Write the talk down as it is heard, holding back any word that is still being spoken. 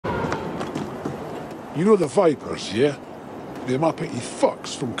You know the Vipers, yeah? Them uppity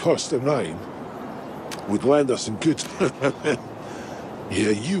fucks from Cluster 9 would lend us some good... Yeah,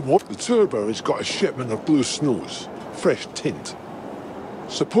 you want the turbo has got a shipment of blue snows. Fresh tint.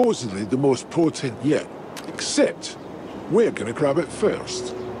 Supposedly the most potent yet. Except, we're gonna grab it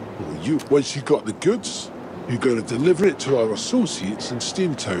first. Once you got the goods, you gotta deliver it to our associates in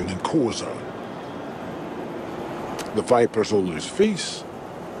Steamtown and Koza. The Vipers will lose face.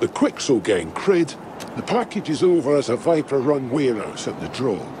 The Quicks will gain cred. The package is over as a Viper-run warehouse at the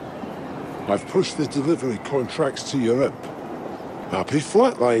draw. I've pushed the delivery contracts to your imp. Happy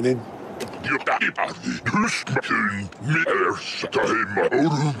flatlining.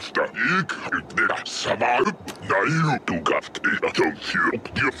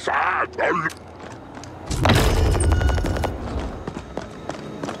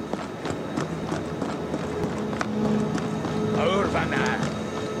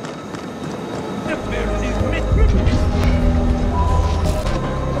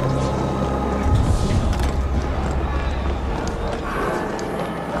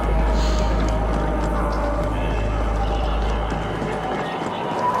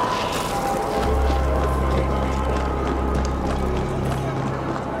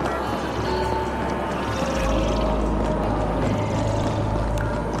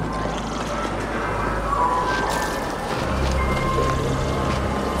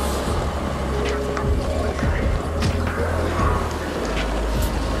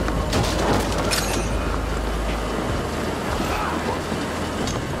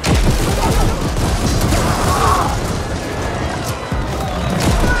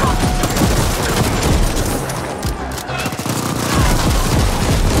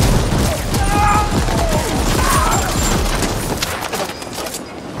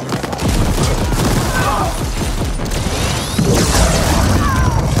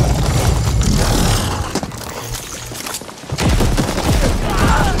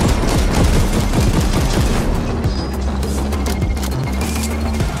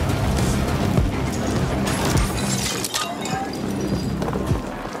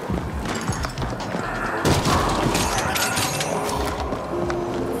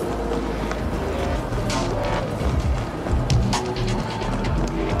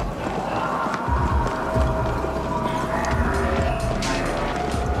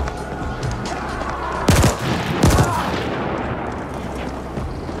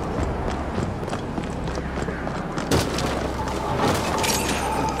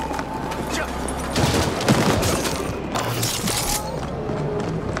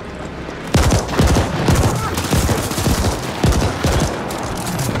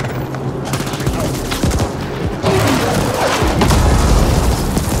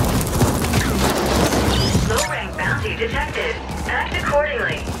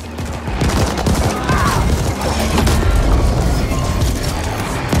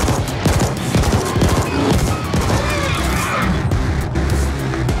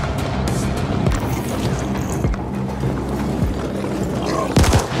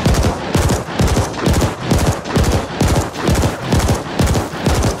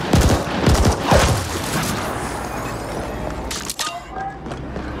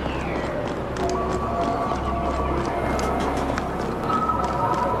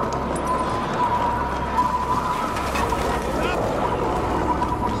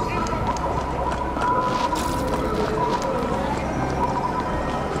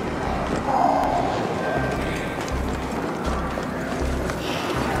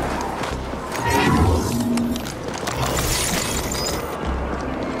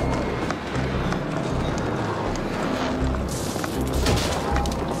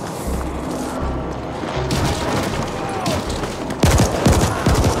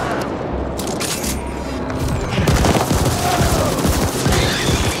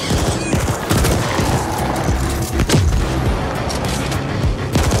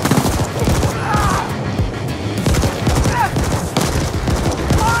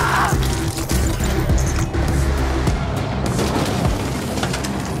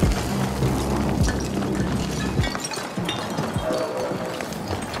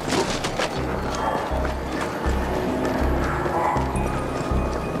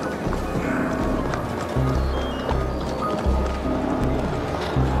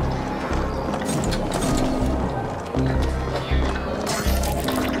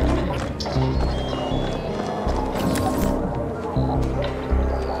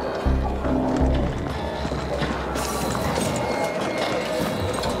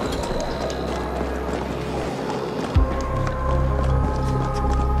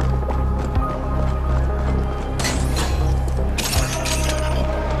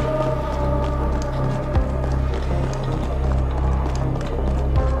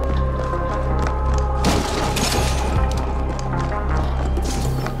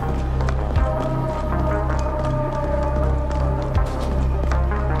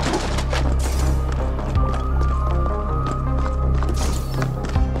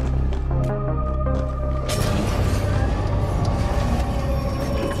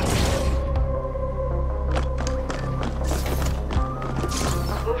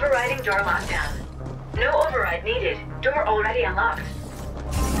 Overriding door lockdown. No override needed. Door already unlocked.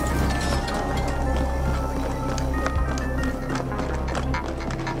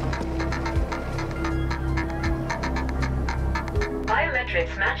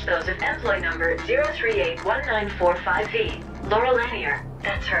 Biometrics match those of employee number 0381945V. Laurel Lanier.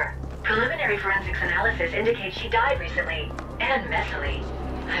 That's her. Preliminary forensics analysis indicates she died recently. And messily.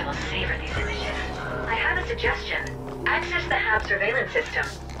 I will savor these images. I have a suggestion. Access the HAB surveillance system.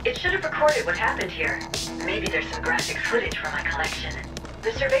 It should have recorded what happened here. Maybe there's some graphic footage from my collection.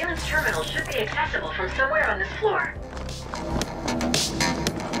 The surveillance terminal should be accessible from somewhere on this floor.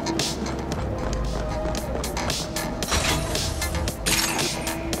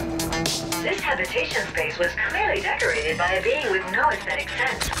 This habitation space was clearly decorated by a being with no aesthetic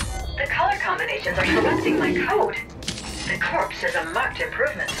sense. The color combinations are corrupting my code. The corpse is a marked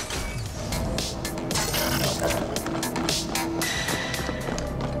improvement.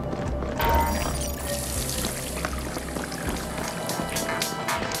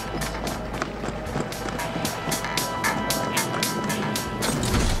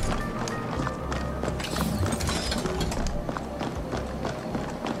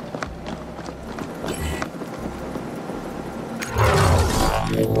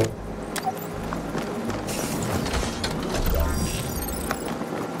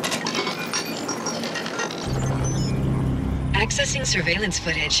 Accessing surveillance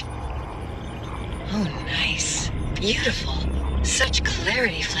footage. Oh, nice. Beautiful. Such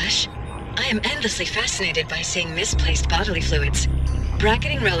clarity, Flesh. I am endlessly fascinated by seeing misplaced bodily fluids.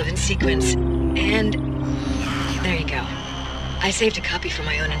 Bracketing relevant sequence. And... there you go. I saved a copy for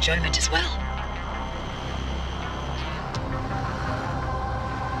my own enjoyment as well.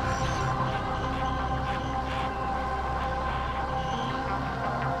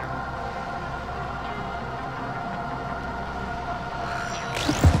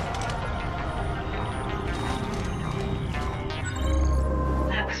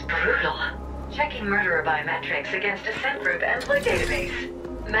 Murderer biometrics against Ascent Group employee database.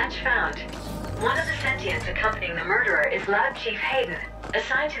 Match found. One of the sentients accompanying the murderer is Lab Chief Hayden,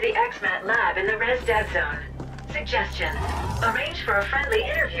 assigned to the XMAT lab in the Res Dev Zone. Suggestion. Arrange for a friendly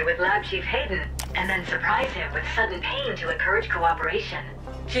interview with Lab Chief Hayden, and then surprise him with sudden pain to encourage cooperation.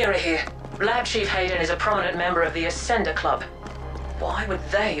 Kira here. Lab Chief Hayden is a prominent member of the Ascender Club. Why would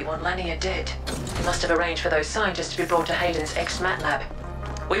they want Lanier dead? He must have arranged for those scientists to be brought to Hayden's XMAT lab.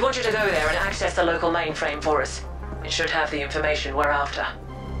 We want you to go there and access the local mainframe for us. It should have the information we're after.